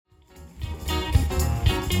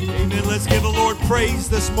Amen. Let's give the Lord praise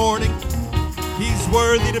this morning. He's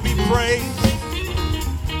worthy to be praised.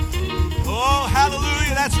 Oh,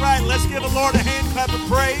 hallelujah. That's right. Let's give the Lord a hand clap of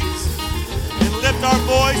praise and lift our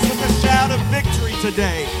voice with a shout of victory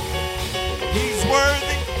today. He's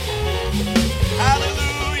worthy.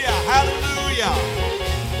 Hallelujah. Hallelujah.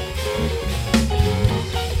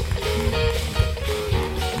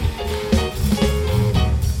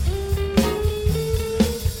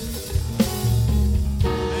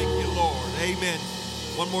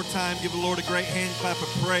 One more time, give the Lord a great hand clap of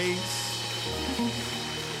praise.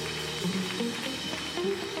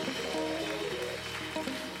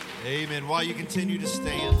 Amen. While you continue to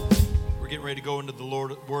stand, we're getting ready to go into the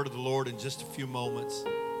word of the Lord in just a few moments.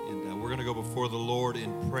 And we're going to go before the Lord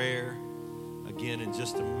in prayer again in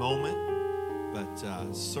just a moment.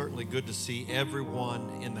 But certainly good to see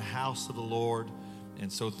everyone in the house of the Lord.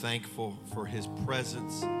 And so thankful for his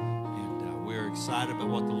presence. And we're excited about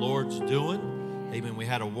what the Lord's doing. Amen. We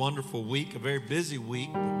had a wonderful week, a very busy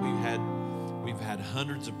week, but we've had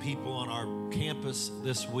hundreds of people on our campus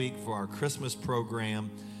this week for our Christmas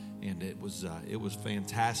program, and it was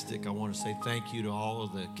fantastic. I want to say thank you to all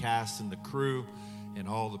of the cast and the crew and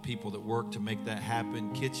all the people that worked to make that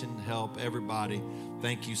happen, kitchen help, everybody.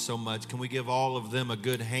 Thank you so much. Can we give all of them a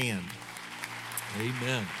good hand?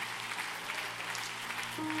 Amen.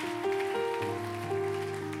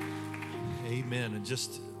 Amen. And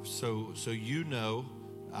just so you know,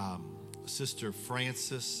 Sister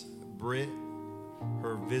Frances Britt,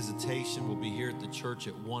 her visitation will be here at the church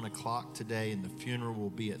at 1 o'clock today, and the funeral will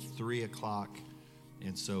be at 3 o'clock.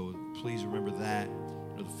 And so please remember that.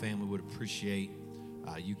 I know the family would appreciate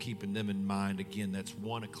you keeping them in mind. Again, that's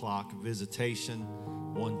 1 o'clock visitation,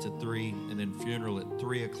 1 to 3, and then funeral at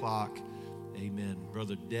 3 o'clock. Amen.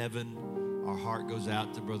 Brother Devin, our heart goes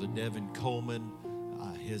out to Brother Devin Coleman.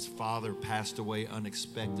 His father passed away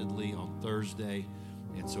unexpectedly on Thursday.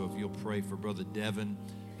 And so if you'll pray for Brother Devin,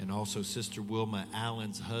 and also Sister Wilma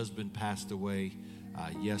Allen's husband passed away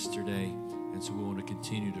yesterday. And so we want to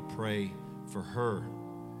continue to pray for her.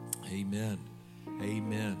 Amen.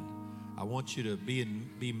 Amen. I want you to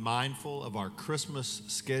be mindful of our Christmas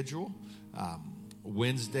schedule.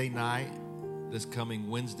 Wednesday night, this coming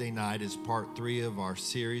Wednesday night is part 3 of our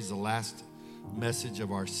series, the last message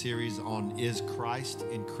of our series on Is Christ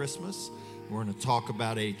in Christmas. We're going to talk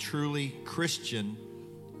about a truly Christian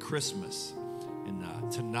Christmas. And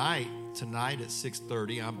tonight at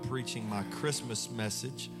 6:30, I'm preaching my Christmas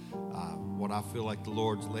message, what I feel like the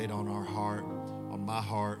Lord's laid on my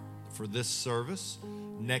heart for this service.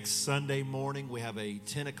 Next Sunday morning, we have a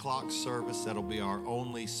 10 o'clock service. That'll be our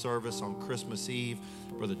only service on Christmas Eve.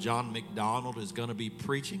 Brother John McDonald is going to be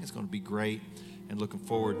preaching. It's going to be great, and looking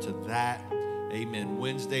forward to that. Amen.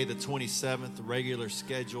 Wednesday the 27th, regular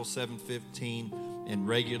schedule, 7:15, and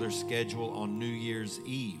regular schedule on New Year's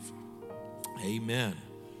Eve. Amen.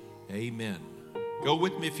 Amen. Go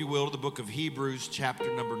with me, if you will, to the book of Hebrews, chapter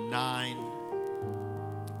number 9.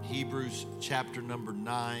 Hebrews, chapter number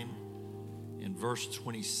 9, and verse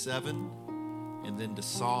 27, and then to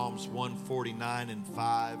Psalms 149 and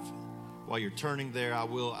 5. While you're turning there, I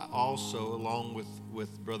will also, along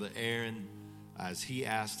with Brother Aaron, as he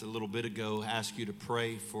asked a little bit ago, ask you to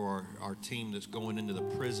pray for our team that's going into the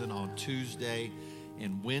prison on Tuesday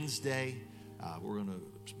and Wednesday. We're going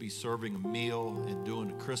to be serving a meal and doing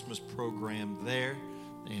a Christmas program there.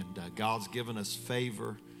 And God's given us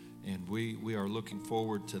favor, and we are looking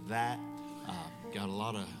forward to that. Got a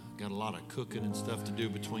lot of cooking and stuff to do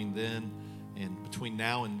between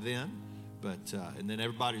now and then. But and then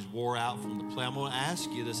everybody's wore out from the play. I'm going to ask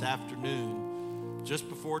you this afternoon, just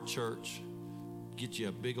before church, get you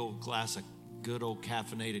a big old glass of good old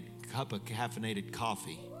cup of caffeinated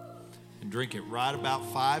coffee and drink it right about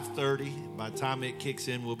 5:30. By the time it kicks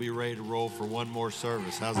in, we'll be ready to roll for one more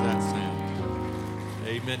service. How's that sound?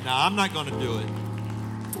 Amen. Now, I'm not going to do it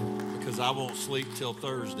because I won't sleep till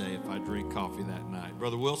Thursday if I drink coffee that night.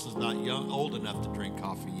 Brother Wilson's not old enough to drink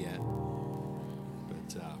coffee yet.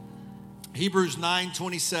 But Hebrews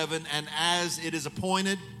 9:27, and as it is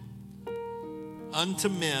appointed unto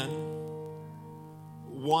men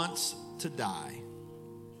once to die,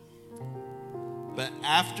 but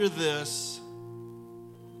after this,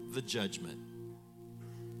 the judgment.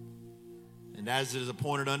 And as it is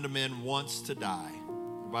appointed unto men once to die.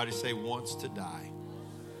 Everybody say once to die.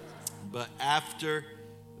 But after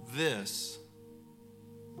this,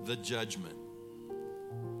 the judgment.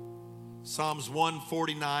 Psalms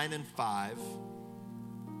 149 and 5.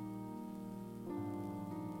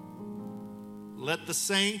 Let the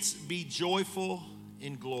saints be joyful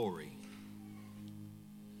in glory.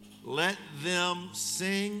 Let them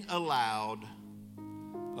sing aloud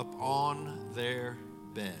upon their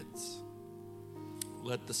beds.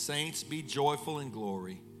 Let the saints be joyful in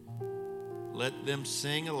glory. Let them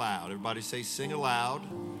sing aloud. Everybody say, sing aloud.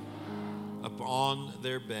 Upon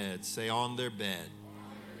their beds. Say, on their bed.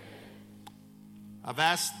 I've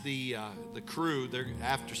asked the crew, they're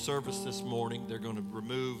after service this morning, they're going to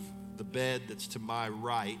remove the bed that's to my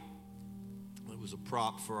right. It was a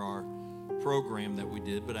prop for our program that we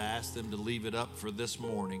did, but I asked them to leave it up for this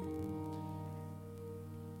morning.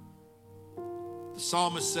 The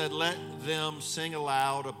psalmist said, let them sing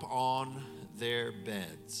aloud upon their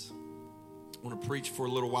beds. I want to preach for a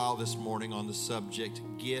little while this morning on the subject,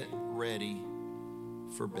 get ready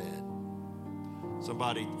for bed.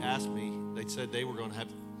 Somebody asked me, they said they were going to have,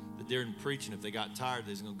 during preaching, if they got tired,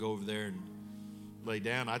 they was going to go over there and lay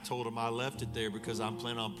down. I told them I left it there because I'm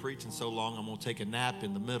planning on preaching so long I'm going to take a nap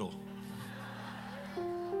in the middle.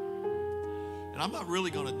 And I'm not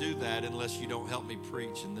really going to do that unless you don't help me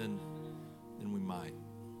preach, and then we might.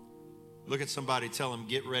 Look at somebody, tell them,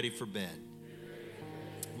 get ready for bed.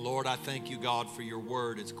 Lord, I thank you, God, for your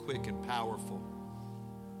word. It's quick and powerful.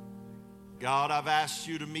 God, I've asked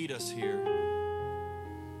you to meet us here.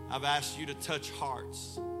 I've asked you to touch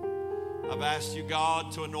hearts. I've asked you,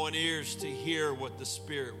 God, to anoint ears to hear what the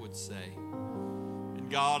Spirit would say. And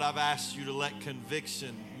God, I've asked you to let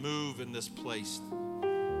conviction move in this place.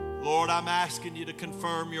 Lord, I'm asking you to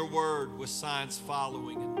confirm your word with signs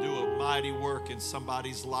following and do a mighty work in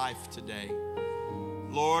somebody's life today.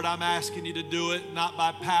 Lord, I'm asking you to do it not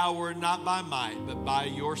by power, not by might, but by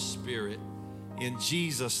your Spirit. In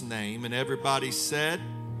Jesus' name. And everybody said,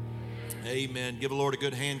 amen. Give the Lord a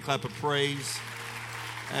good hand clap of praise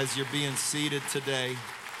as you're being seated today.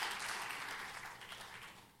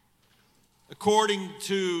 According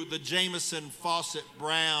to the Jamieson Fawcett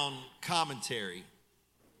Brown commentary,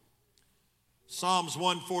 Psalms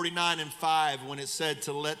 149 and 5, when it said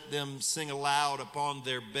to let them sing aloud upon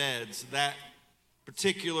their beds, that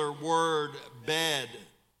particular word bed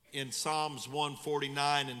in Psalms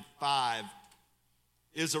 149 and 5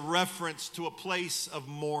 is a reference to a place of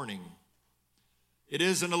mourning. It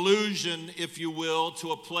is an allusion, if you will,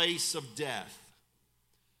 to a place of death.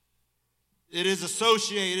 It is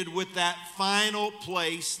associated with that final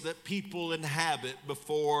place that people inhabit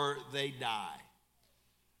before they die.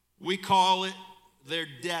 We call it their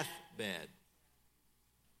deathbed.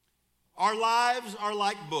 Our lives are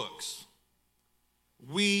like books.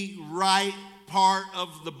 We write part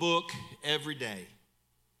of the book every day.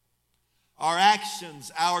 Our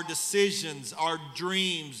actions, our decisions, our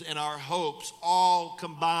dreams, and our hopes all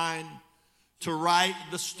combine to write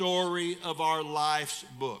the story of our life's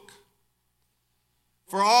book.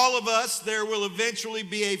 For all of us, there will eventually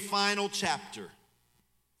be a final chapter.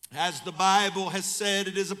 As the Bible has said,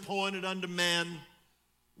 it is appointed unto men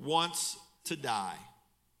once to die.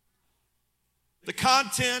 The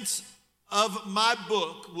contents of my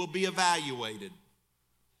book will be evaluated.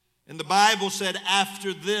 And the Bible said,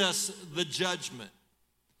 after this, the judgment.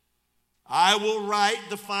 I will write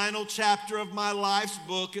the final chapter of my life's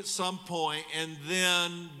book at some point, and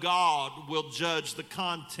then God will judge the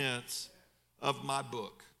contents of my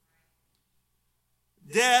book.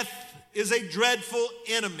 Death is a dreadful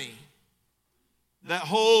enemy that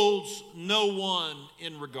holds no one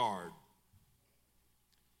in regard.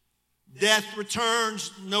 Death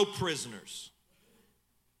returns no prisoners.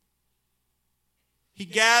 He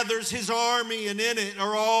gathers his army, and in it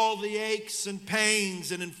are all the aches and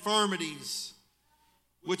pains and infirmities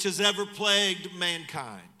which has ever plagued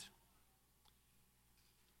mankind.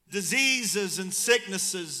 Diseases and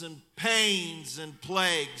sicknesses and pains and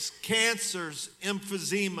plagues, cancers,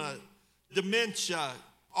 emphysema, dementia,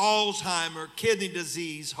 Alzheimer, kidney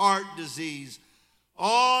disease, heart disease,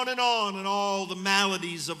 on and all the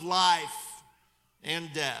maladies of life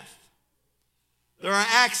and death. There are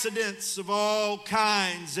accidents of all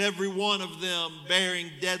kinds, every one of them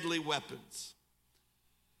bearing deadly weapons.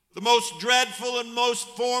 The most dreadful and most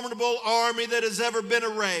formidable army that has ever been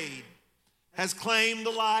arrayed has claimed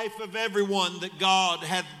the life of everyone that God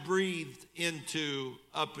hath breathed into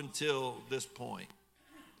up until this point.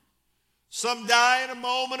 Some die in a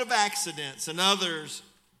moment of accidents, and others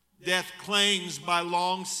death claims by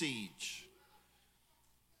long siege.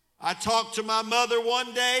 I talked to my mother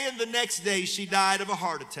one day, and the next day she died of a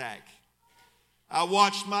heart attack. I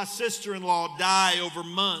watched my sister-in-law die over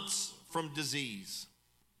months from disease.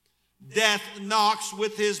 Death knocks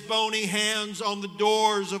with his bony hands on the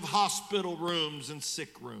doors of hospital rooms and sick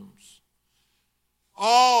rooms.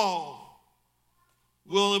 All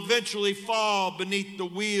will eventually fall beneath the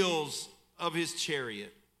wheels of his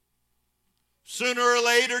chariot. Sooner or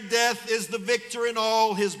later, death is the victor in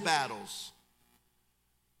all his battles.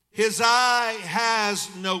 His eye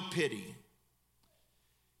has no pity.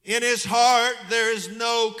 In his heart there is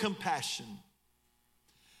no compassion.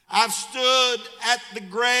 I've stood at the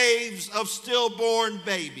graves of stillborn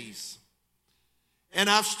babies, and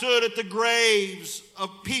I've stood at the graves of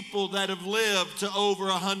people that have lived to over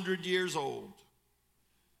 100 years old.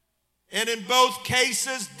 And in both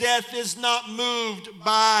cases, death is not moved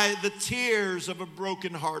by the tears of a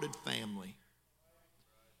broken-hearted family.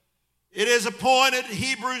 It is appointed,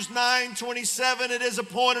 Hebrews 9:27, it is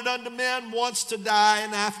appointed unto men once to die,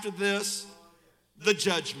 and after this, the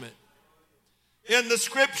judgment. In the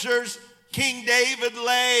scriptures, King David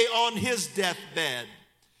lay on his deathbed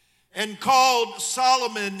and called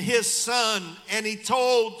Solomon his son, and he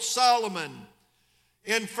told Solomon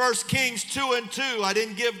in 1 Kings 2:2, I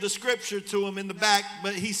didn't give the scripture to him in the back,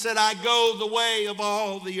 but he said, I go the way of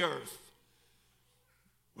all the earth.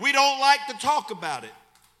 We don't like to talk about it.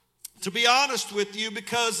 To be honest with you,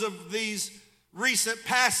 because of these recent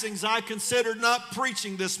passings, I considered not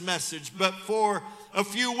preaching this message, but for a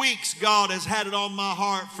few weeks, God has had it on my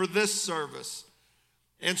heart for this service.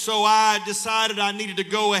 And so I decided I needed to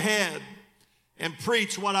go ahead and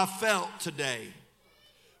preach what I felt today.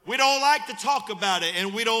 We don't like to talk about it,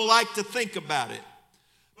 and we don't like to think about it.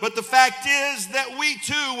 But the fact is that we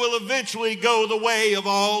too will eventually go the way of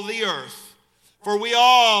all the earth. For we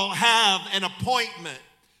all have an appointment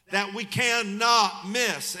that we cannot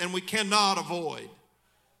miss and we cannot avoid.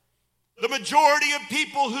 The majority of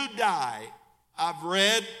people who die, I've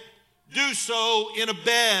read, do so in a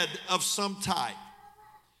bed of some type.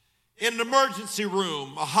 In an emergency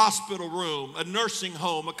room, a hospital room, a nursing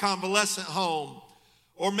home, a convalescent home,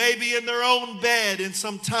 or maybe in their own bed in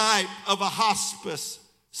some type of a hospice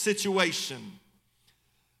situation.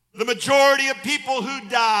 The majority of people who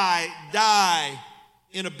die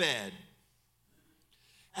in a bed.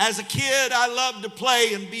 As a kid, I loved to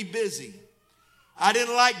play and be busy. I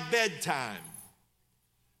didn't like bedtime.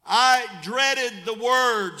 I dreaded the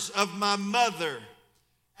words of my mother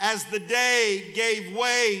as the day gave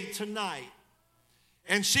way to night.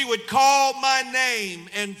 And she would call my name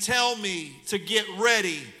and tell me to get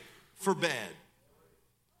ready for bed.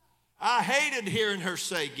 I hated hearing her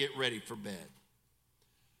say, get ready for bed.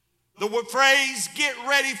 The phrase, get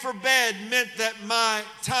ready for bed, meant that my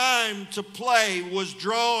time to play was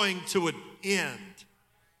drawing to an end.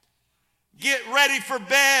 Get ready for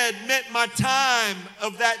bed meant my time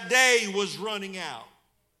of that day was running out.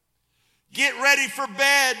 Get ready for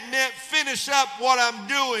bed meant finish up what I'm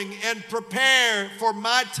doing and prepare for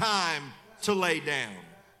my time to lay down.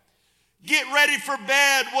 Get ready for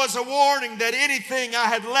bed was a warning that anything I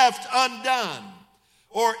had left undone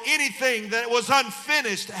or anything that was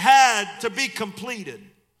unfinished had to be completed.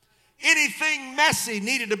 Anything messy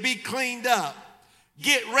needed to be cleaned up.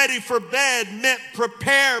 Get ready for bed meant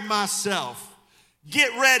prepare myself.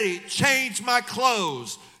 Get ready, change my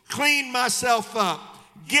clothes, clean myself up,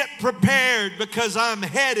 get prepared because I'm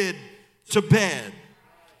headed to bed.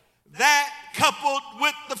 That coupled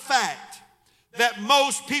with the fact that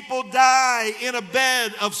most people die in a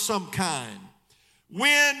bed of some kind.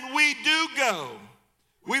 When we do go,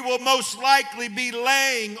 we will most likely be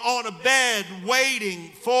laying on a bed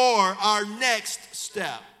waiting for our next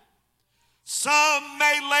step. Some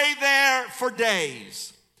may lay there for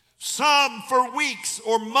days, some for weeks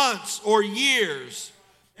or months or years,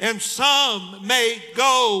 and some may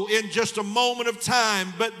go in just a moment of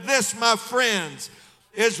time. But this, my friends,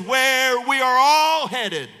 is where we are all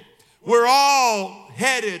headed. We're all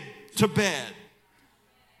headed to bed.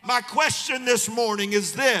 My question this morning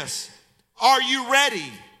is this: are you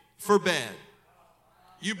ready for bed?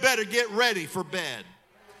 You better get ready for bed.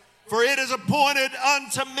 For it is appointed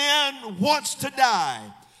unto men once to die.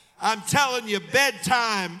 I'm telling you,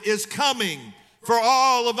 bedtime is coming for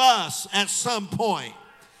all of us at some point.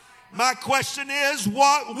 My question is,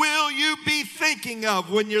 what will you be thinking of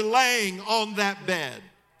when you're laying on that bed?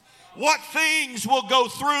 What things will go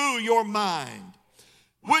through your mind?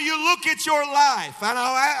 Will you look at your life? And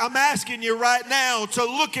I'm asking you right now to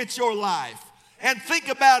look at your life and think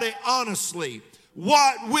about it honestly.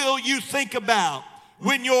 What will you think about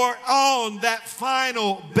when you're on that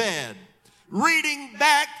final bed? Reading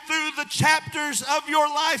back through the chapters of your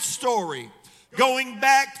life story, going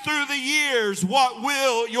back through the years, what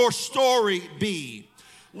will your story be?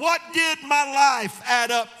 What did my life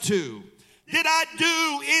add up to? Did I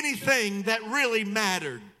do anything that really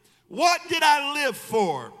mattered? What did I live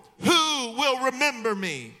for? Who will remember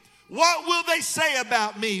me? What will they say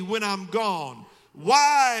about me when I'm gone?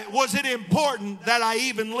 Why was it important that I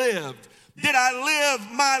even lived? Did I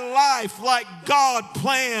live my life like God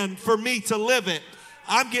planned for me to live it?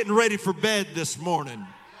 I'm getting ready for bed this morning.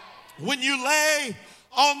 When you lay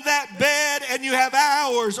on that bed and you have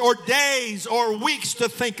hours or days or weeks to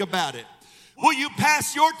think about it, will you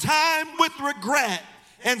pass your time with regret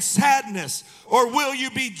and sadness, or will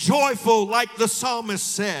you be joyful like the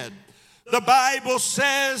psalmist said? The Bible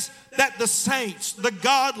says that the saints, the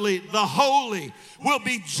godly, the holy will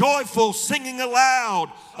be joyful, singing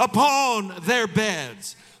aloud upon their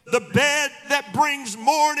beds. The bed that brings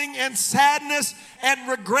mourning and sadness and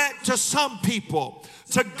regret to some people.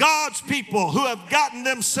 To God's people who have gotten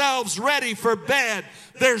themselves ready for bed,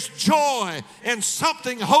 there's joy and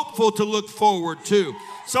something hopeful to look forward to.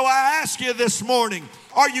 So I ask you this morning,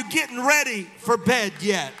 are you getting ready for bed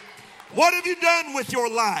yet? What have you done with your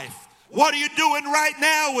life? What are you doing right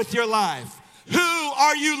now with your life? Who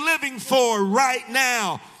are you living for right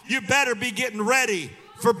now? You better be getting ready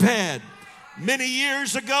for bed. Many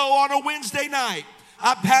years ago on a Wednesday night,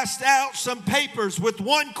 I passed out some papers with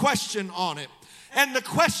one question on it. And the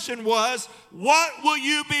question was, what will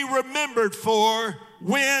you be remembered for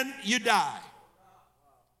when you die?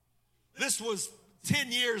 This was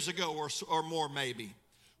 10 years ago or more maybe.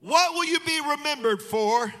 What will you be remembered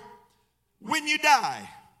for when you die?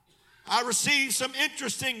 I received some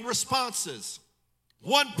interesting responses.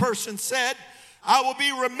 One person said, I will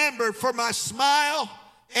be remembered for my smile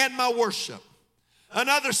and my worship.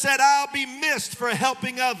 Another said, I'll be missed for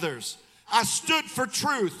helping others. I stood for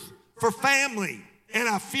truth, for family, and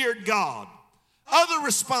I feared God. Other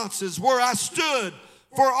responses were, I stood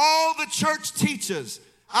for all the church teaches.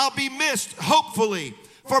 I'll be missed, hopefully,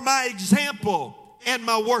 for my example and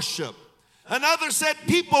my worship. Another said,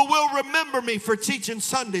 people will remember me for teaching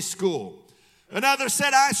Sunday school. Another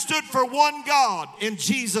said, I stood for one God in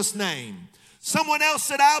Jesus' name. Someone else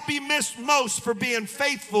said, I'll be missed most for being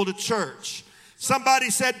faithful to church. Somebody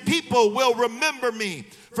said, people will remember me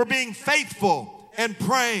for being faithful and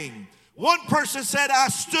praying. One person said, I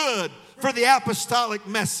stood for the apostolic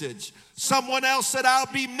message. Someone else said,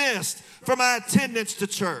 I'll be missed for my attendance to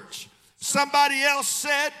church. Somebody else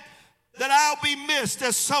said that I'll be missed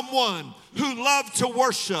as someone who loved to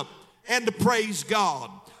worship and to praise God.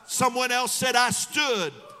 Someone else said, I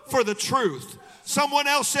stood for the truth. Someone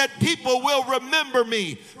else said, people will remember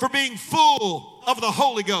me for being full of the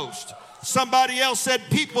Holy Ghost. Somebody else said,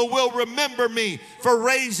 people will remember me for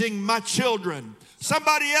raising my children.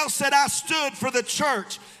 Somebody else said, I stood for the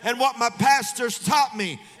church and what my pastors taught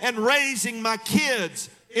me and raising my kids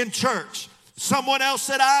in church. Someone else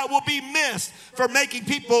said, I will be missed for making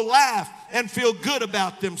people laugh and feel good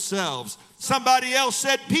about themselves. Somebody else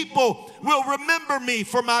said, people will remember me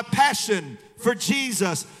for my passion for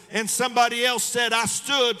Jesus. And somebody else said, I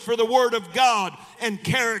stood for the Word of God and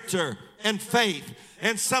character and faith.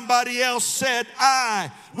 And somebody else said,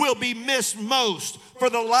 I will be missed most for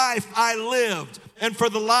the life I lived and for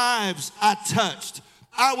the lives I touched.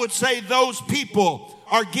 I would say those people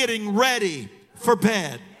are getting ready for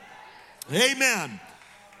bed. Amen.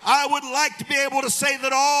 I would like to be able to say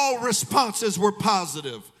that all responses were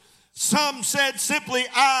positive. Some said simply,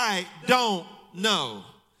 I don't know.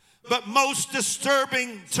 But most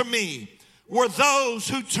disturbing to me were those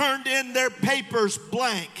who turned in their papers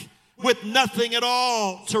blank with nothing at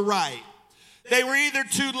all to write. They were either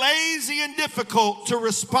too lazy and difficult to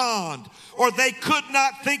respond, or they could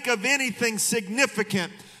not think of anything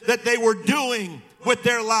significant that they were doing with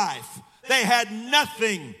their life. They had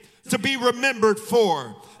nothing to be remembered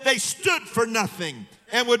for. They stood for nothing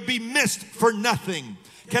and would be missed for nothing.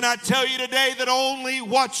 Can I tell you today that only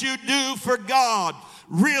what you do for God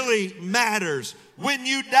really matters? When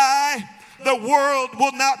you die, the world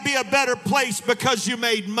will not be a better place because you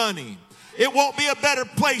made money. It won't be a better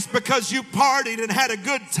place because you partied and had a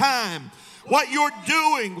good time. What you're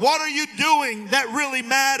doing, what are you doing that really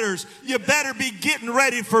matters? You better be getting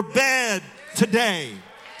ready for bed today.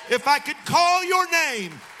 If I could call your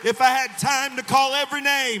name, if I had time to call every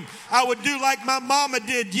name, I would do like my mama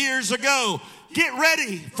did years ago. Get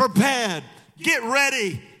ready for bed. Get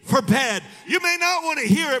ready for bed. You may not want to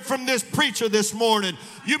hear it from this preacher this morning.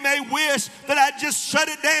 You may wish that I'd just shut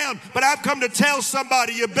it down, but I've come to tell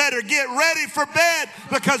somebody you better get ready for bed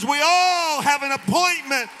because we all have an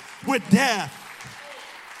appointment with death.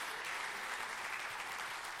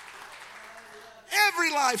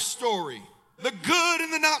 Every life story, the good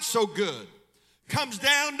and the not so good, comes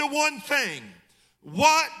down to one thing.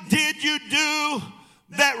 What did you do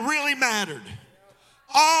that really mattered?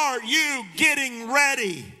 Are you getting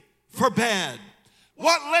ready for bed?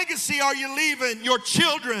 What legacy are you leaving your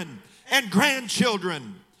children and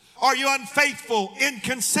grandchildren? Are you unfaithful,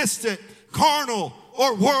 inconsistent, carnal,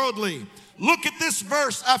 or worldly? Look at this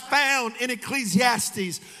verse I found in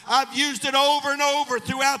Ecclesiastes. I've used it over and over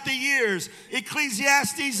throughout the years.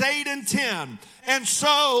 Ecclesiastes 8 and 10. And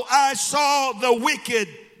so I saw the wicked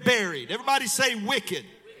buried. Everybody say wicked.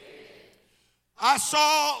 I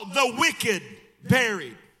saw the wicked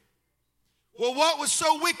buried. Well, what was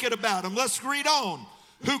so wicked about them? Let's read on.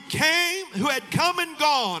 Who had come and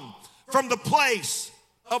gone from the place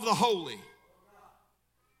of the holy.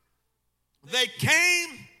 They came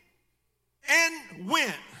and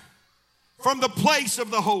went from the place of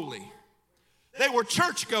the holy. They were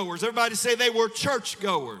churchgoers. Everybody say they were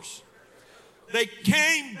churchgoers. They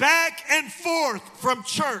came back and forth from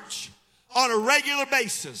church on a regular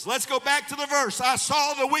basis. Let's go back to the verse. I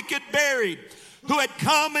saw the wicked buried, who had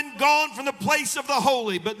come and gone from the place of the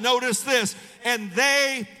holy. But notice this, and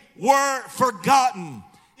they were forgotten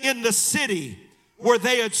in the city where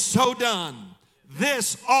they had so done.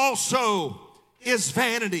 This also is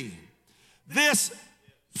vanity. This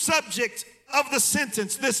subject of the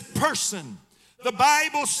sentence, this person, the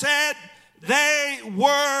Bible said they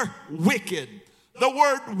were wicked. The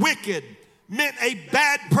word wicked meant a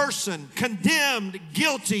bad person, condemned,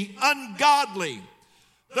 guilty, ungodly.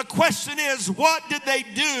 The question is, what did they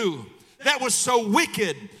do that was so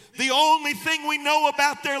wicked? The only thing we know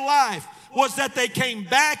about their life was that they came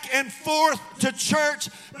back and forth to church,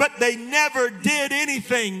 but they never did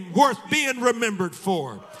anything worth being remembered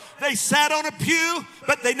for. They sat on a pew,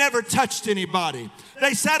 but they never touched anybody.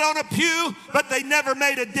 They sat on a pew, but they never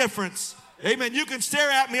made a difference. Amen. You can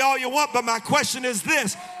stare at me all you want, but my question is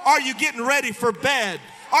this. Are you getting ready for bed?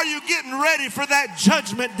 Are you getting ready for that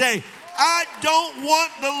judgment day? I don't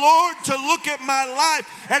want the Lord to look at my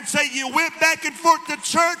life and say, you went back and forth to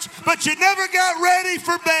church, but you never got ready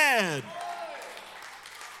for bed.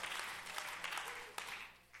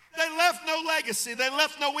 They left no legacy. They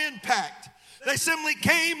left no impact. They simply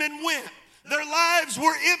came and went. Their lives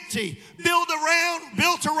were empty, built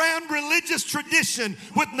around religious tradition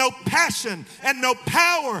with no passion and no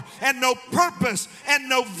power and no purpose and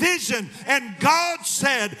no vision. And God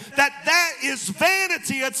said that is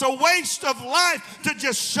vanity. It's a waste of life to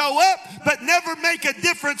just show up but never make a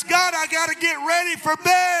difference. God, I got to get ready for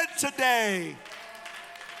bed today.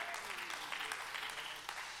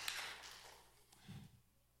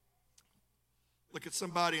 Look at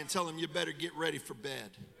somebody and tell them you better get ready for bed.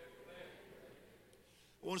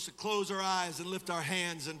 I want us to close our eyes and lift our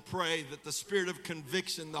hands and pray that the spirit of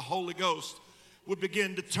conviction, the Holy Ghost, would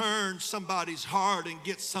begin to turn somebody's heart and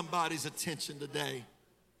get somebody's attention today.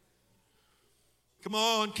 Come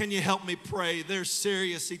on, can you help me pray? There's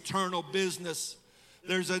serious eternal business.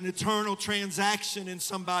 There's an eternal transaction in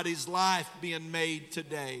somebody's life being made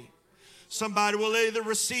today. Somebody will either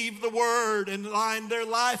receive the word and line their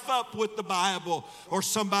life up with the Bible, or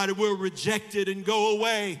somebody will reject it and go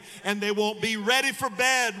away, and they won't be ready for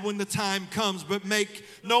bed when the time comes. But make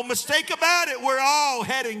no mistake about it, we're all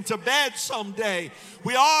heading to bed someday.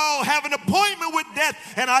 We all have an appointment with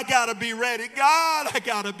death, and I got to be ready. God, I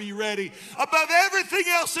got to be ready. Above everything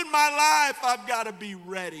else in my life, I've got to be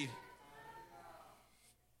ready.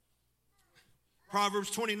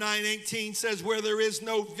 Proverbs 29:18 says, where there is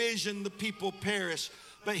no vision, the people perish.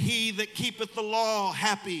 But he that keepeth the law,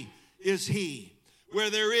 happy is he. Where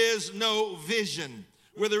there is no vision,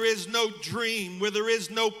 where there is no dream, where there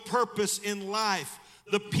is no purpose in life,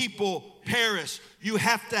 the people perish. You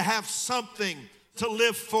have to have something to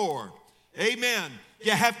live for. Amen.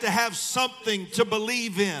 You have to have something to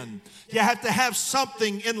believe in. You have to have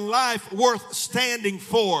something in life worth standing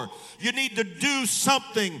for. You need to do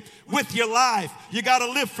something with your life. You got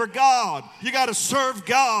to live for God. You got to serve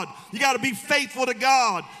God. You got to be faithful to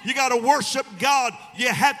God. You got to worship God. You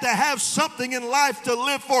have to have something in life to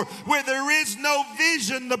live for. Where there is no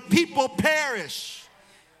vision, the people perish.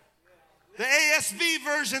 The ASV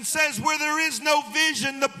version says, where there is no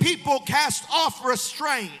vision, the people cast off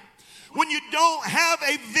restraint. When you don't have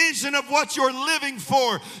a vision of what you're living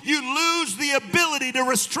for, you lose the ability to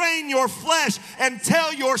restrain your flesh and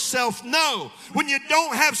tell yourself no. When you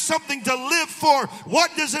don't have something to live for,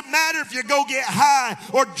 what does it matter if you go get high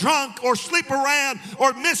or drunk or sleep around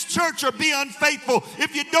or miss church or be unfaithful?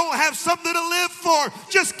 If you don't have something to live for,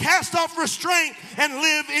 just cast off restraint and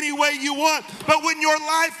live any way you want. But when your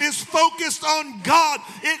life is focused on God,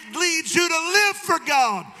 it leads you to live for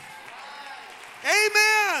God.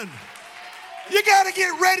 Amen. You got to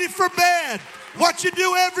get ready for bed. What you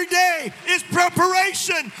do every day is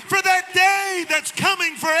preparation for that day that's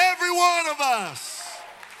coming for every one of us.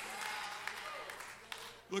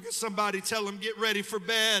 Look at somebody, tell them, get ready for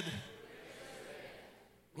bed.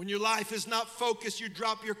 When your life is not focused, you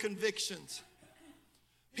drop your convictions.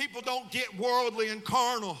 People don't get worldly and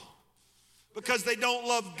carnal because they don't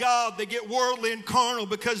love God. They get worldly and carnal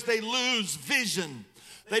because they lose vision.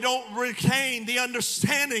 They don't retain the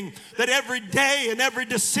understanding that every day and every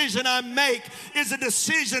decision I make is a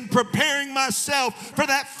decision preparing myself for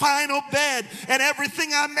that final bed. And every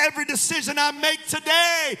decision I make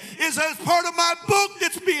today is as part of my book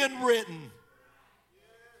that's being written.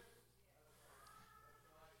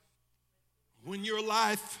 When your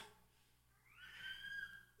life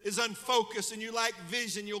is unfocused and you lack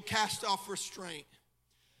vision, you'll cast off restraint.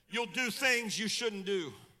 You'll do things you shouldn't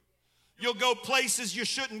do. You'll go places you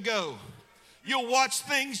shouldn't go. You'll watch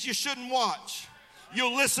things you shouldn't watch.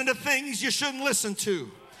 You'll listen to things you shouldn't listen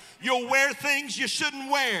to. You'll wear things you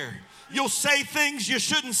shouldn't wear. You'll say things you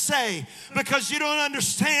shouldn't say because you don't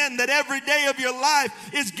understand that every day of your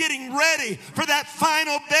life is getting ready for that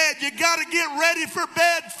final bed. You got to get ready for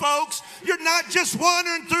bed, folks. You're not just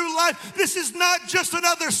wandering through life. This is not just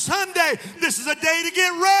another Sunday. This is a day to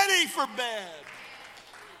get ready for bed.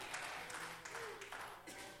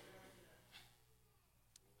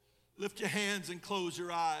 Lift your hands and close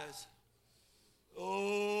your eyes.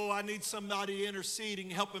 Oh, I need somebody interceding,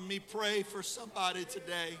 helping me pray for somebody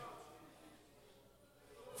today.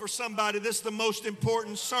 For somebody, this is the most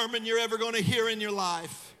important sermon you're ever going to hear in your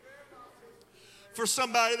life. For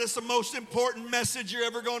somebody, this is the most important message you're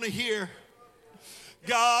ever going to hear.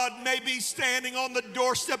 God may be standing on the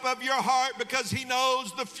doorstep of your heart because He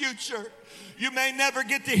knows the future. You may never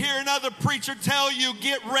get to hear another preacher tell you,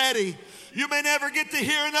 get ready. You may never get to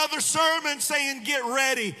hear another sermon saying, get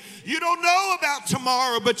ready. You don't know about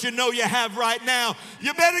tomorrow, but you know you have right now.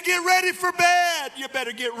 You better get ready for bed. You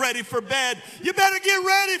better get ready for bed. You better get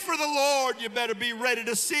ready for the Lord. You better be ready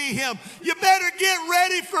to see Him. You better get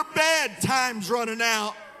ready for bed. Time's running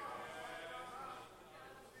out.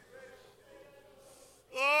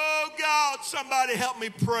 Oh, God, somebody help me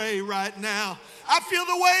pray right now. I feel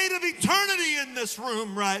the weight of eternity in this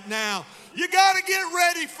room right now. You got to get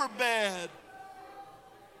ready for bed.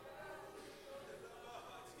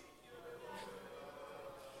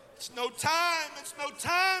 It's no time. It's no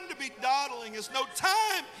time to be dawdling. It's no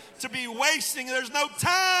time to be wasting. There's no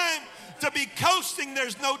time to be coasting.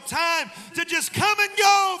 There's no time to just come and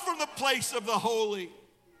go from the place of the holy.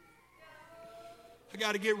 I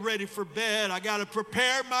got to get ready for bed. I got to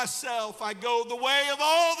prepare myself. I go the way of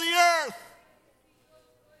all the earth.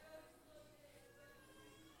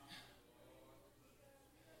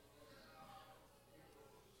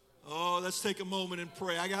 Oh, let's take a moment and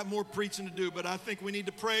pray. I got more preaching to do, but I think we need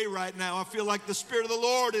to pray right now. I feel like the Spirit of the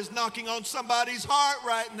Lord is knocking on somebody's heart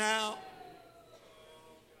right now.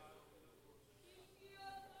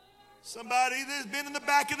 Somebody that's been in the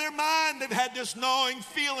back of their mind, they've had this gnawing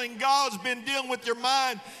feeling. God's been dealing with your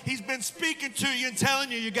mind. He's been speaking to you and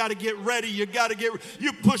telling you, you got to get ready. You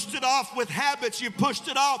pushed it off with habits. You pushed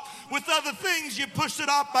it off with other things. You pushed it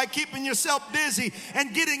off by keeping yourself busy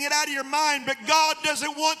and getting it out of your mind. But God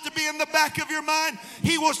doesn't want to be in the back of your mind.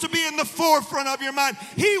 He wants to be in the forefront of your mind.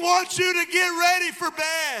 He wants you to get ready for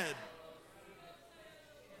bed.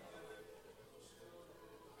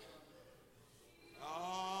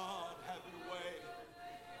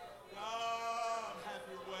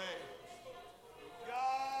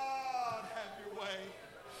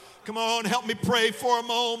 Come on, help me pray for a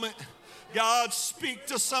moment. God, speak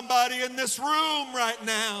to somebody in this room right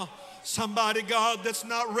now. Somebody, God, that's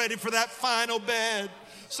not ready for that final bed.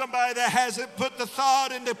 Somebody that hasn't put the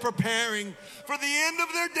thought into preparing for the end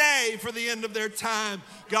of their day, for the end of their time.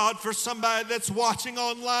 God, for somebody that's watching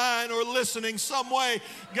online or listening some way.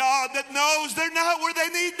 God, that knows they're not where they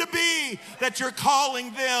need to be, that you're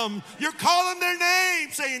calling them. You're calling their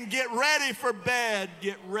name, saying, get ready for bed,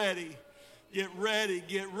 get ready. Get ready,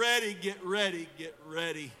 get ready, get ready, get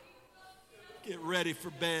ready. Get ready for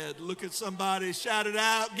bed. Look at somebody, shout it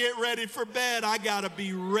out, get ready for bed. I got to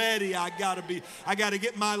be ready. I got to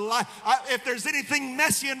get my life. If there's anything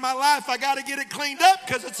messy in my life, I got to get it cleaned up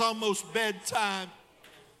because it's almost bedtime.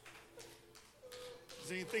 Is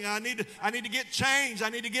there anything I need to get changed. I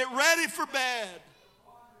need to get ready for bed.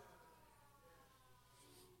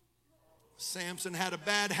 Samson had a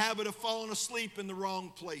bad habit of falling asleep in the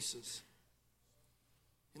wrong places.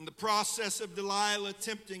 In the process of Delilah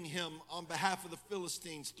tempting him on behalf of the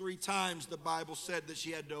Philistines, 3 times the Bible said that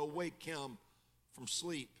she had to awake him from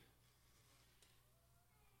sleep.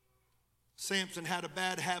 Samson had a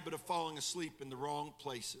bad habit of falling asleep in the wrong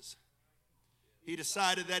places. He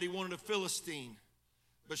decided that he wanted a Philistine,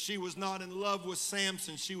 but she was not in love with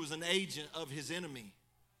Samson. She was an agent of his enemy.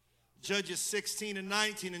 Judges 16 and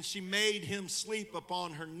 19, and she made him sleep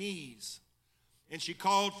upon her knees. And she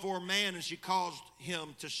called for a man, and she caused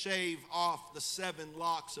him to shave off the 7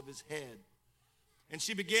 locks of his head. And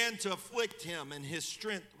she began to afflict him, and his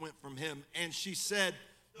strength went from him. And she said,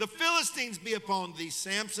 the Philistines be upon thee,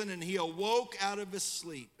 Samson. And he awoke out of his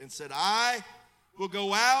sleep and said, I will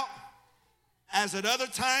go out as at other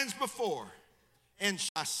times before, and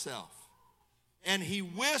myself. And he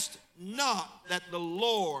wist not that the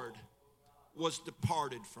Lord was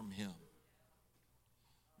departed from him.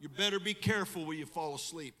 You better be careful when you fall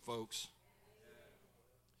asleep, folks.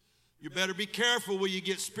 You better be careful when you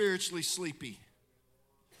get spiritually sleepy.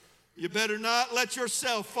 You better not let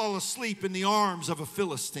yourself fall asleep in the arms of a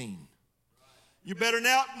Philistine. You better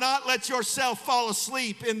not let yourself fall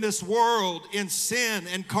asleep in this world in sin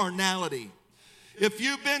and carnality. If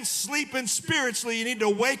you've been sleeping spiritually, you need to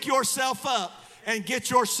wake yourself up and get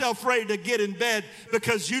yourself ready to get in bed,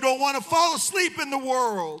 because you don't want to fall asleep in the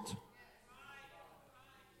world.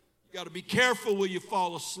 You got to be careful when you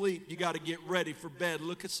fall asleep. You got to get ready for bed.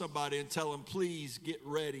 Look at somebody and tell them, please get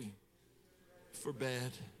ready for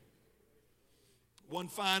bed. One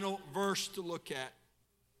final verse to look at.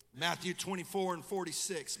 Matthew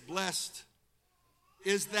 24:46. Blessed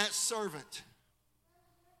is that servant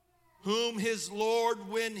whom his Lord,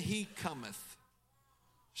 when he cometh,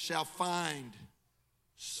 shall find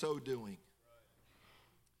so doing.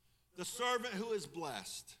 The servant who is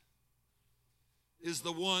blessed is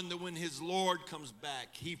the one that when his Lord comes back,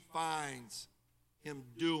 he finds him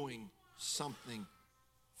doing something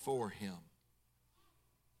for him.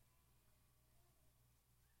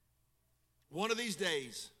 One of these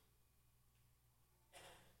days,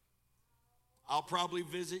 I'll probably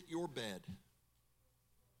visit your bed.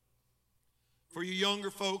 For you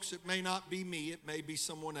younger folks, it may not be me, it may be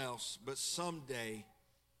someone else, but someday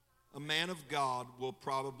a man of God will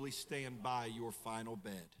probably stand by your final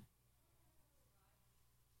bed.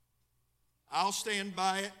 I'll stand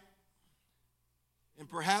by it, and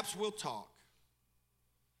perhaps we'll talk.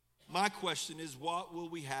 My question is, what will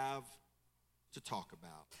we have to talk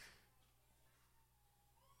about?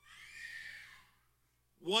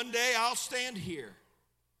 One day I'll stand here,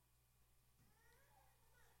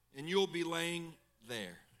 and you'll be laying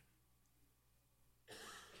there.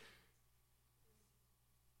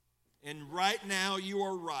 And right now you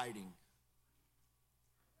are writing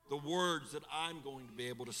the words that I'm going to be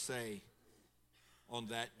able to say on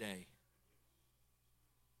that day.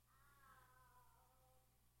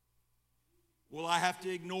 Will I have to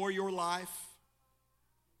ignore your life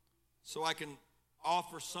so I can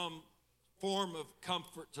offer some form of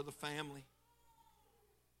comfort to the family?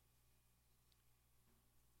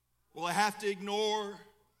 Will I have to ignore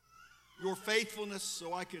your faithfulness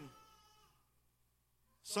so I can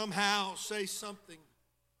somehow say something?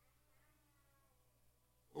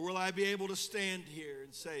 Or will I be able to stand here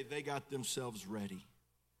and say, they got themselves ready.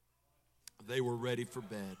 They were ready for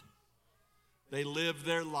bed. They lived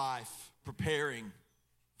their life preparing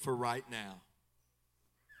for right now.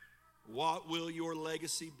 What will your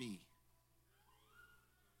legacy be?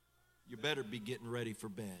 You better be getting ready for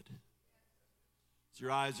bed. As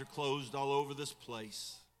your eyes are closed all over this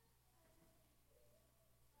place,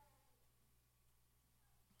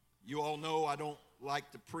 you all know I don't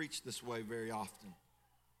like to preach this way very often.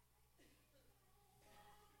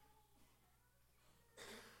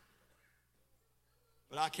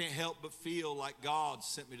 But I can't help but feel like God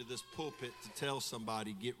sent me to this pulpit to tell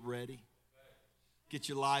somebody, get ready. Get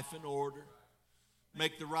your life in order.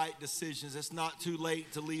 Make the right decisions. It's not too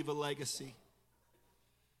late to leave a legacy.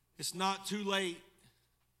 It's not too late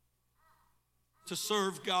to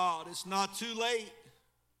serve God. It's not too late.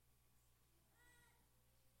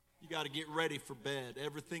 You got to get ready for bed.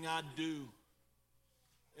 Everything I do,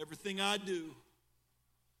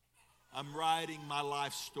 I'm writing my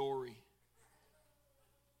life story.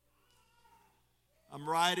 I'm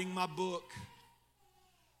writing my book.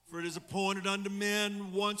 For it is appointed unto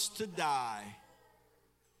men once to die,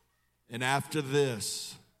 and after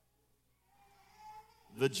this,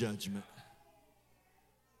 the judgment.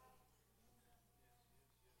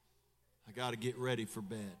 I got to get ready for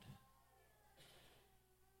bed.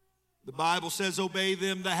 The Bible says, obey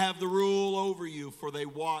them that have the rule over you, for they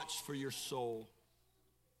watch for your soul,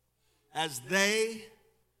 as they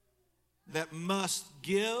that must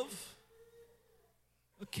give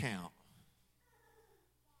account.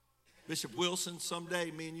 Bishop Wilson,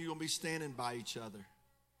 someday me and you will be standing by each other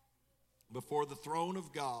before the throne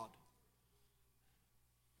of God.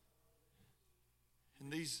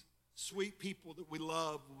 And these sweet people that we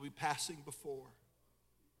love will be passing before.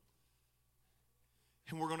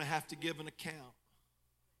 And we're going to have to give an account.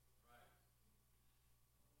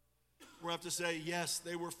 We're going to have to say, yes,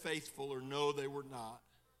 they were faithful, or no, they were not.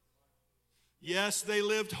 Yes, they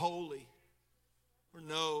lived holy. Or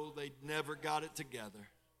no, they never got it together.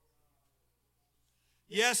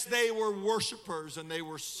 Yes, they were worshipers and they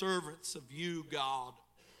were servants of you, God.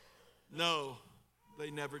 No,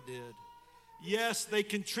 they never did. Yes, they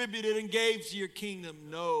contributed and gave to your kingdom.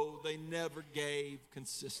 No, they never gave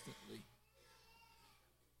consistently.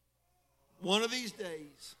 One of these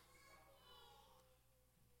days,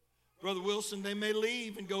 Brother Wilson, they may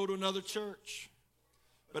leave and go to another church.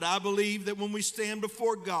 But I believe that when we stand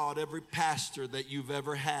before God, every pastor that you've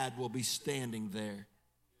ever had will be standing there.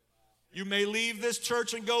 You may leave this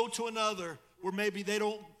church and go to another where maybe they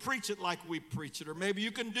don't preach it like we preach it, or maybe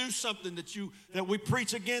you can do something that we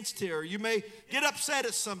preach against here. You may get upset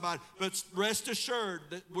at somebody, but rest assured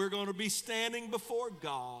that we're going to be standing before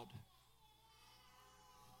God.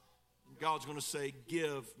 And God's going to say,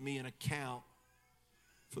 give me an account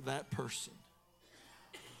for that person.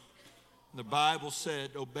 And the Bible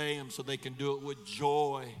said, obey him so they can do it with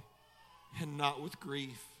joy and not with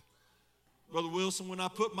grief. Brother Wilson, when I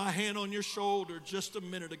put my hand on your shoulder just a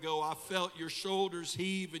minute ago, I felt your shoulders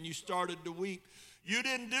heave and you started to weep. You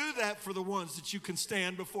didn't do that for the ones that you can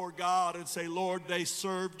stand before God and say, Lord, they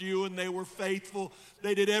served you and they were faithful.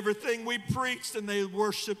 They did everything we preached and they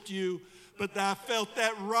worshiped you. But I felt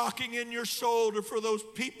that rocking in your shoulder for those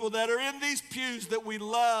people that are in these pews that we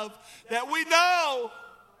love, that we know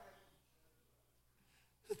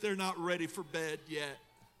that they're not ready for bed yet.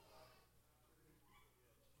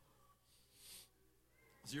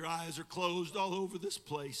 As your eyes are closed all over this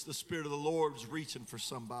place, the Spirit of the Lord is reaching for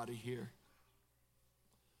somebody here.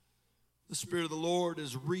 The Spirit of the Lord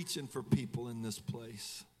is reaching for people in this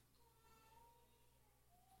place.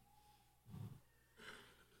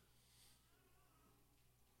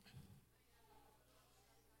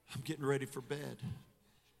 I'm getting ready for bed.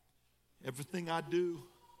 Everything I do,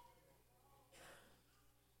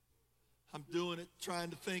 I'm doing it trying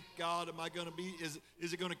to think, God, am I going to be,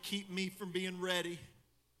 is it going to keep me from being ready?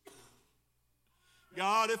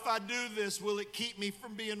 God, if I do this, will it keep me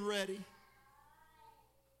from being ready?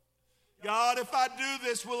 God, if I do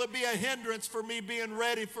this, will it be a hindrance for me being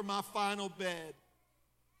ready for my final bed?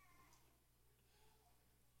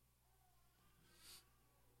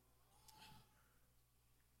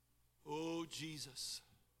 Oh, Jesus.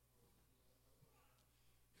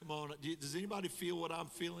 Come on, does anybody feel what I'm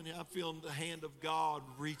feeling here? I'm feeling the hand of God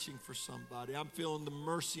reaching for somebody. I'm feeling the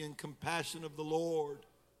mercy and compassion of the Lord.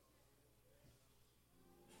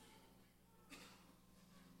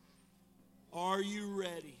 Are you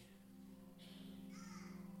ready?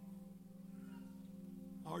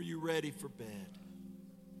 Are you ready for bed?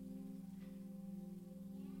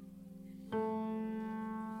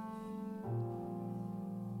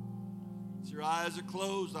 As your eyes are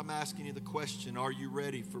closed, I'm asking you the question, are you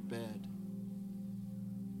ready for bed?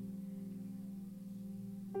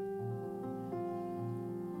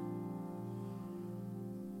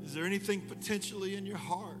 Is there anything potentially in your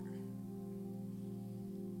heart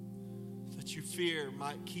that you fear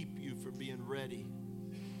might keep you from being ready?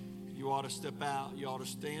 You ought to step out. You ought to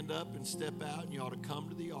stand up and step out, and you ought to come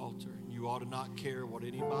to the altar. And you ought to not care what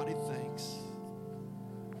anybody thinks.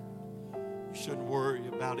 You shouldn't worry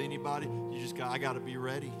about anybody. I got to be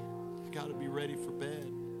ready. I got to be ready for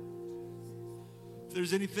bed. If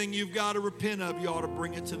there's anything you've got to repent of, you ought to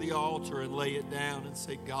bring it to the altar and lay it down and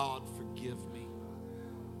say, God, forgive me.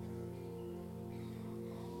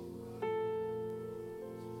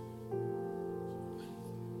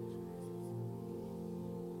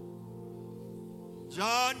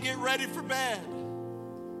 John, get ready for bed.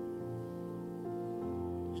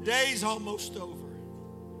 Your day's almost over.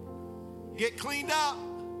 Get cleaned up.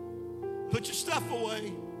 Put your stuff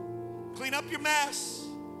away. Clean up your mess.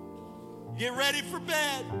 Get ready for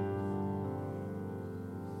bed.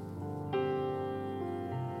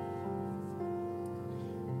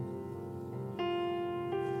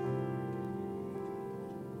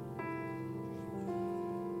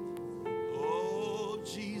 Oh,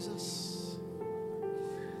 Jesus.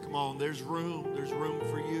 Come on, there's room. There's room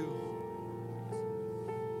for you.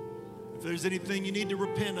 If there's anything you need to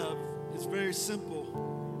repent of, it's very simple.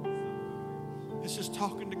 It's just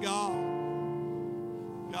talking to God.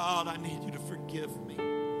 God, I need you to forgive me.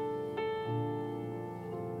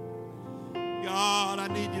 God, I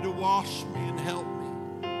need you to wash me and help me.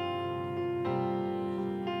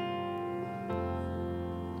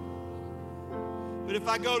 But if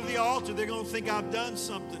I go to the altar, they're going to think I've done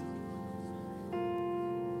something.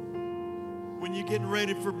 When you're getting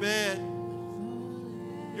ready for bed,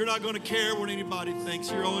 you're not going to care what anybody thinks.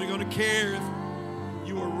 You're only going to care if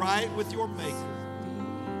you are right with your Maker.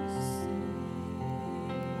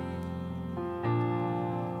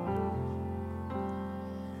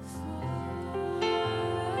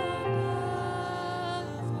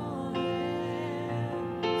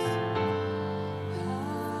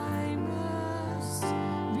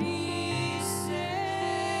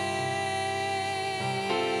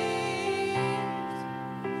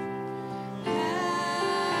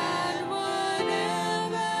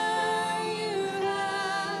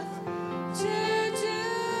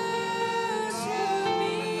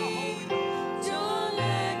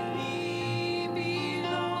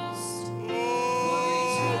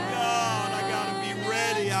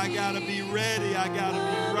 I got to be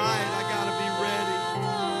right. I got to be ready.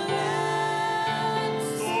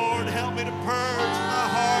 Lord, help me to purge my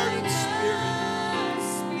heart and spirit.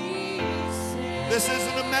 This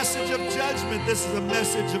isn't a message of judgment. This is a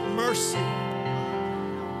message of mercy.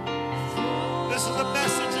 This is a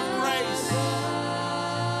message of grace.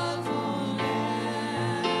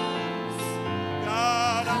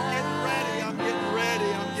 God, I'm getting ready. I'm getting ready.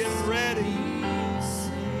 I'm getting ready.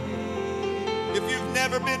 If you've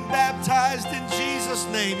never been baptized in Jesus'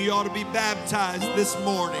 name, you ought to be baptized this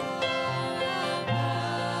morning.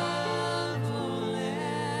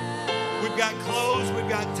 We've got clothes, we've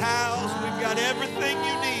got towels, we've got everything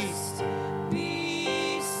you need.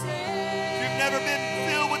 If you've never been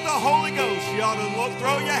filled with the Holy Ghost, you ought to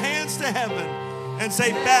throw your hands to heaven and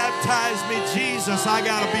say, baptize me, Jesus. I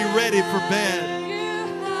got to be ready for bed.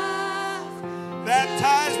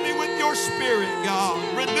 Baptize me with your Spirit, God.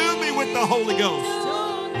 Renew me with the Holy Ghost.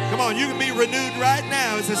 Come on, you can be renewed right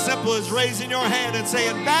now. It's as simple as raising your hand and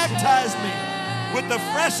saying, baptize me with the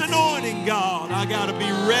fresh anointing, God. I got to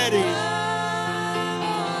be ready.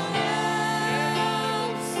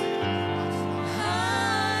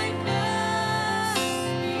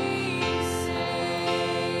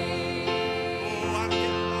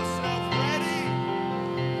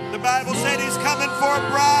 The Bible said he's coming for a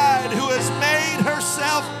bride who has made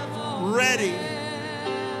herself ready.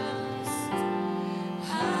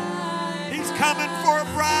 He's coming for a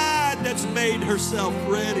bride that's made herself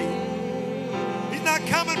ready. He's not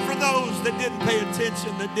coming for those that didn't pay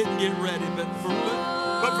attention, that didn't get ready, but for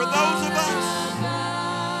those of us.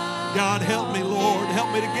 God, help me, Lord.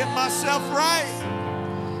 Help me to get myself right.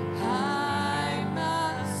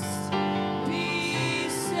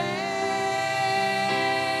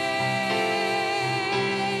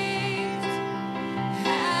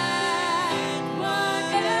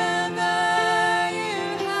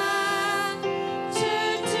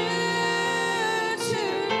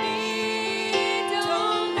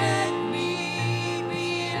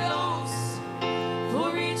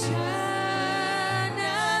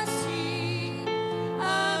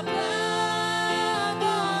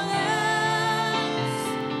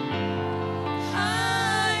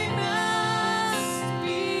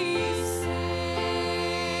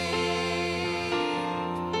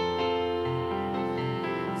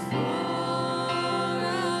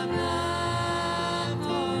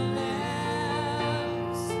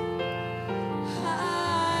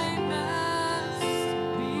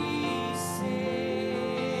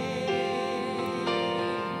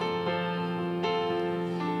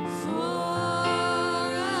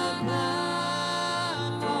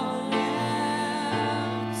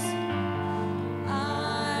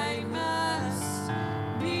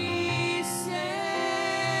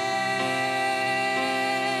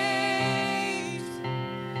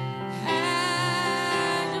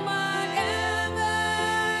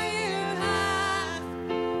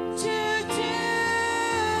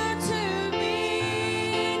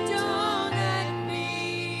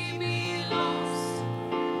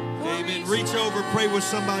 Reach over, pray with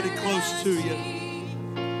somebody close to you.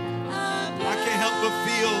 I can't help but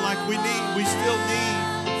feel like we still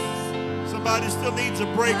need, somebody still needs a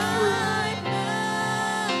breakthrough.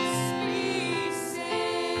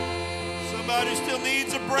 Somebody still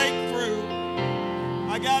needs a breakthrough.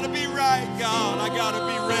 I got to be right, God. I got to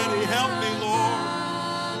be ready. Help me, Lord.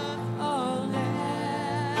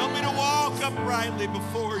 Help me to walk uprightly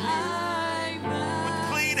before you with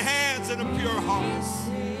clean hands and a pure heart.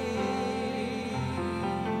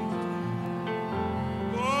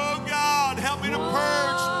 Help me to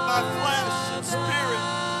purge my flesh and spirit.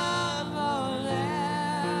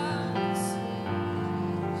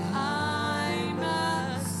 I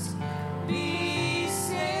must be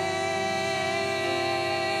saved.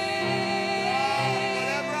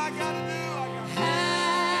 Whatever I gotta do,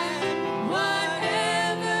 and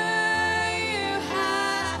whatever you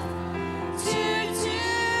have to do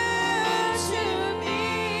to me,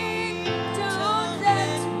 don't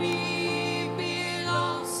let me be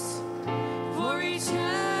lost. For eternity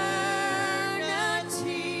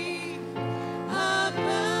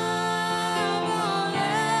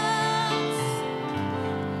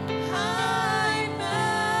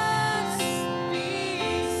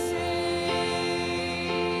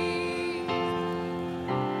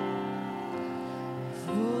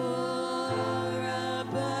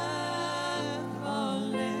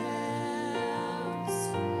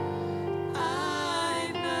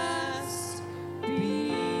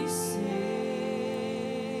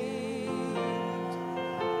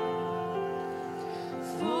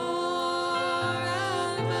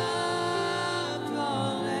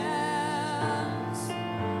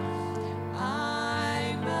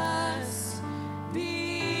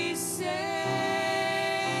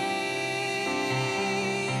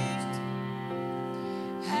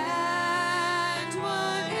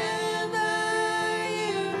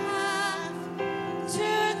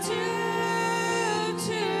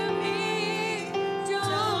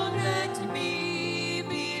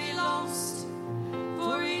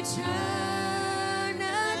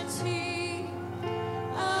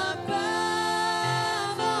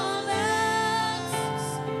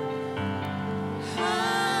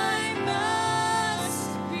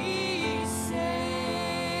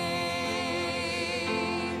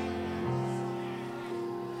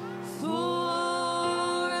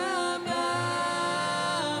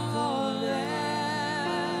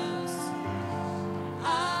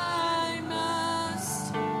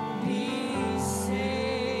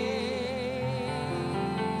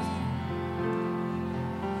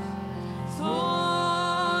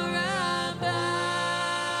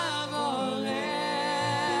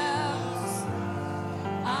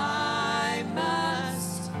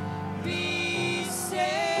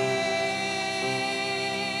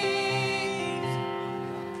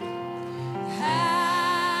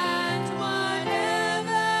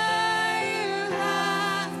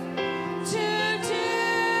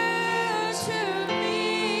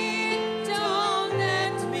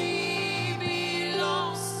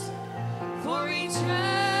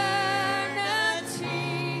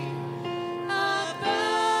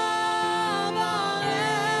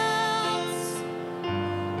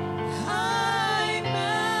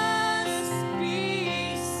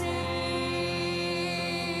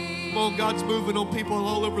on, God's moving on people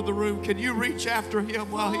all over the room. Can you reach after him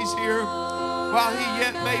while he's here? While he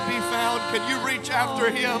yet may be found, can you reach after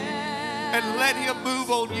him and let him move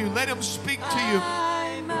on you? Let him speak to you.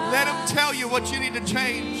 Let him tell you what you need to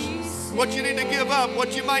change, what you need to give up,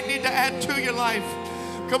 what you might need to add to your life.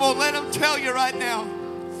 Come on, let him tell you right now.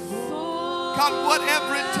 God,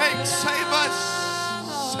 whatever it takes, save us.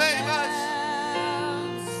 Save us.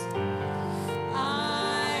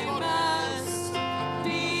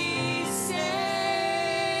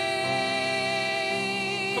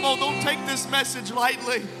 Come on, don't take this message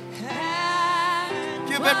lightly.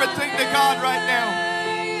 Give everything to God right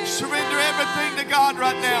now. Surrender everything to God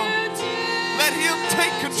right now. Let him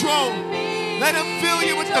take control. Let him fill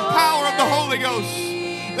you with the power of the Holy Ghost.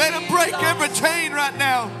 Let him break every chain right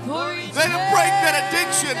now. Let him break that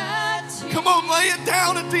addiction. Come on, lay it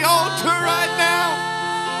down at the altar right now.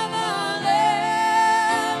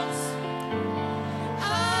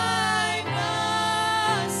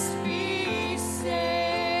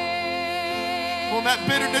 Well, that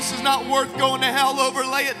bitterness is not worth going to hell over.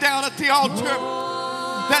 Lay it down at the altar.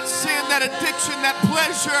 That sin, that addiction, that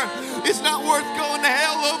pleasure is not worth going to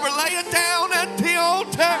hell over. Lay it down at the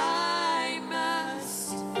altar.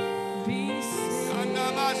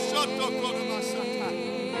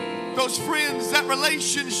 Those friends, that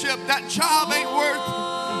relationship, that job ain't worth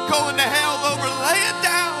going to hell over. Lay it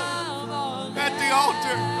down at the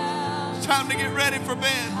altar. It's time to get ready for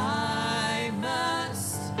bed.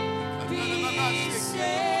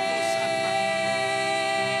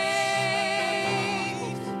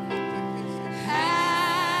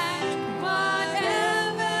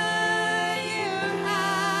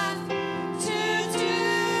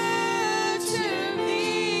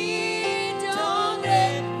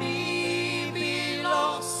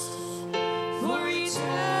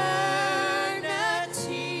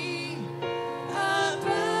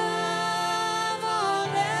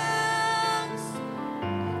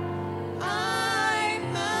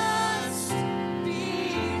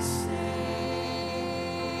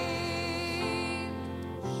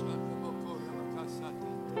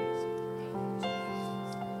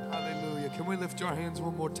 Can we lift our hands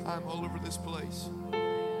one more time all over this place?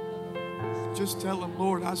 Just tell him,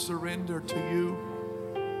 Lord, I surrender to you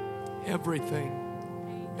everything,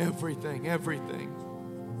 everything, everything.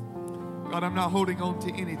 God, I'm not holding on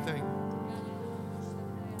to anything.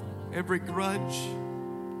 Every grudge,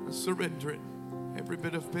 I surrender it. Every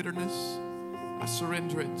bit of bitterness, I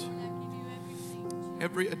surrender it.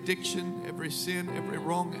 Every addiction, every sin, every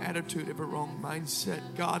wrong attitude, every wrong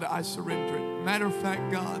mindset, God, I surrender it. Matter of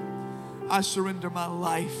fact, God, I surrender my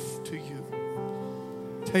life to you.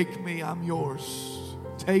 Take me, I'm yours.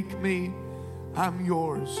 Take me, I'm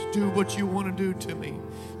yours. Do what you want to do to me.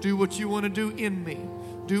 Do what you want to do in me.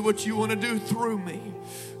 Do what you want to do through me.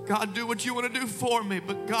 God, do what you want to do for me.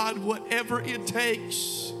 But God, whatever it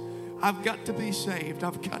takes, I've got to be saved.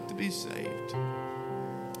 I've got to be saved.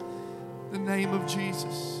 In the name of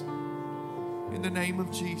Jesus. In the name of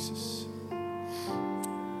Jesus.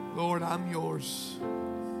 Lord, I'm yours.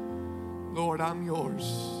 Lord, I'm yours.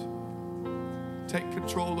 Take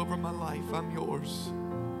control over my life. I'm yours.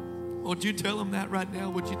 Would you tell him that right now?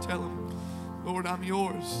 Would you tell him, Lord, I'm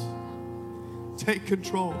yours. Take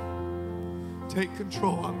control. Take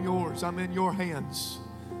control. I'm yours. I'm in your hands.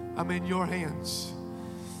 I'm in your hands.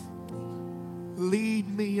 Lead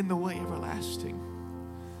me in the way everlasting.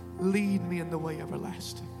 Lead me in the way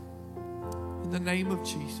everlasting. In the name of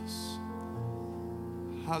Jesus.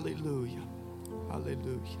 Hallelujah.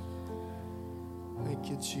 Hallelujah.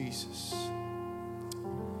 Thank you, Jesus.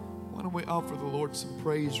 Why don't we offer the Lord some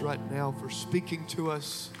praise right now for speaking to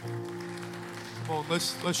us. Come on,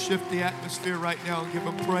 let's shift the atmosphere right now and give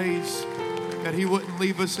him praise that he wouldn't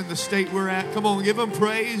leave us in the state we're at. Come on, give him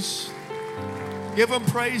praise. Give him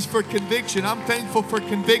praise for conviction. I'm thankful for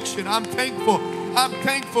conviction. I'm thankful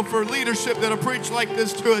for leadership that'll preach like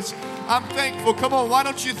this to us. I'm thankful. Come on, why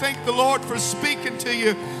don't you thank the Lord for speaking to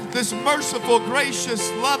you this merciful,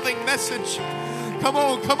 gracious, loving message. Come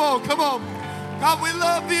on, come on, come on. God, we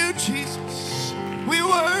love you, Jesus. We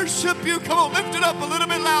worship you. Come on, lift it up a little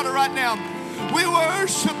bit louder right now. We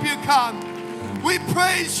worship you, God. We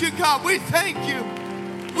praise you, God. We thank you.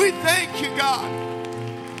 We thank you, God.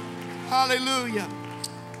 Hallelujah.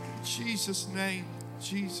 In Jesus' name.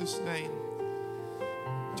 Jesus' name.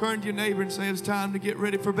 Turn to your neighbor and say, it's time to get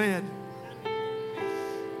ready for bed.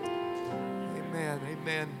 Amen.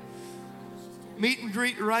 Amen. Meet and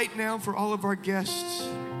greet right now for all of our guests,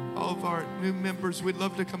 all of our new members. We'd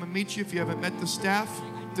love to come and meet you. If you haven't met the staff,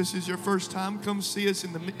 if this is your first time, come see us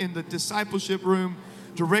in the discipleship room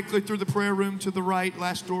directly through the prayer room to the right,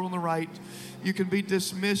 last door on the right. You can be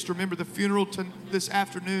dismissed. Remember the funeral this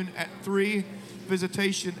afternoon at 3,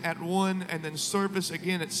 visitation at 1, and then service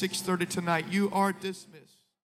again at 6:30 tonight. You are dismissed.